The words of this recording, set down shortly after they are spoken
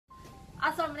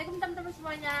Assalamualaikum teman-teman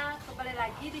semuanya, kembali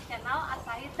lagi di channel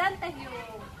Asahid dan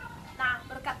Tehyung. Nah,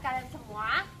 berkat kalian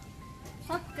semua,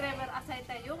 subscriber Asahid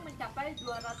Tehyung mencapai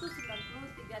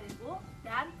 293.000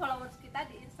 dan followers kita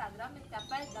di Instagram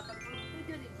mencapai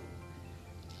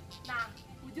 87.000. Nah,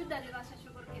 wujud dari rasa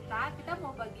syukur kita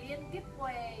mau bagiin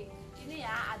giveaway. Ini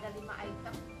ya, ada 5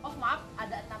 item. Oh maaf,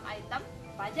 ada 6 item.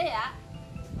 Apa aja ya?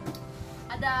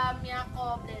 Ada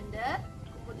Miyako blender,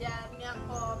 kemudian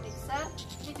Miyako mixer,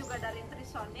 ini juga dari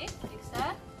Trisonic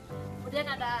mixer. Kemudian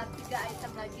ada 3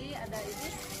 item lagi, ada ini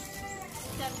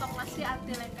centong nasi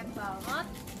anti lengket banget,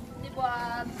 ini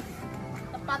buat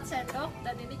tempat sendok,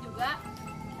 dan ini juga.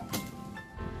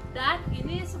 Dan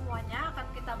ini semuanya akan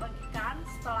kita bagikan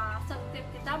setelah subscribe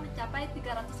kita mencapai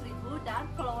 300.000 dan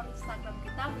follower Instagram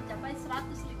kita mencapai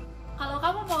 100.000. Kalau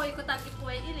kamu mau ikutan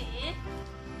giveaway ini,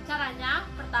 caranya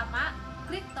pertama,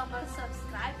 klik tombol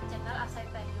subscribe channel Asahid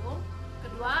Tehyung.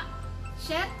 Kedua,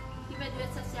 share di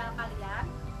media sosial kalian.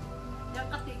 Yang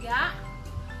ketiga,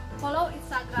 follow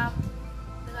Instagram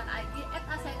dengan ID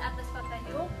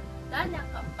 @asahid_tehyung. Dan yang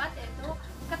keempat yaitu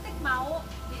ketik mau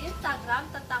di Instagram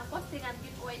tentang postingan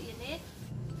giveaway ini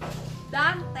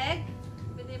dan tag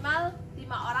minimal 5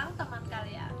 orang teman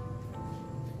kalian.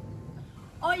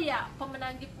 Oh iya,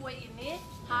 pemenang giveaway ini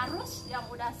harus yang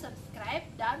udah subscribe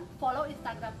dan follow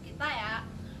Instagram kita ya.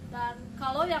 Dan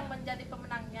kalau yang menjadi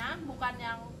pemenangnya bukan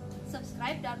yang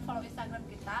subscribe dan follow Instagram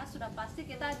kita, sudah pasti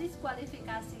kita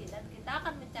diskualifikasi dan kita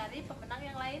akan mencari pemenang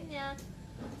yang lainnya.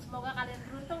 Semoga kalian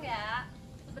beruntung ya.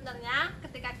 Sebenarnya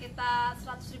ketika kita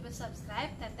 100.000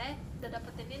 subscribe, teteh udah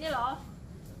dapetin ini loh,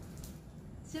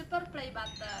 silver play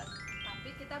button.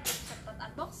 Tapi kita belum sempat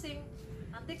unboxing.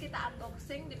 Nanti kita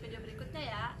unboxing di video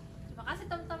berikutnya ya. Terima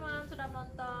kasih teman-teman sudah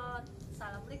menonton.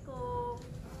 Assalamualaikum.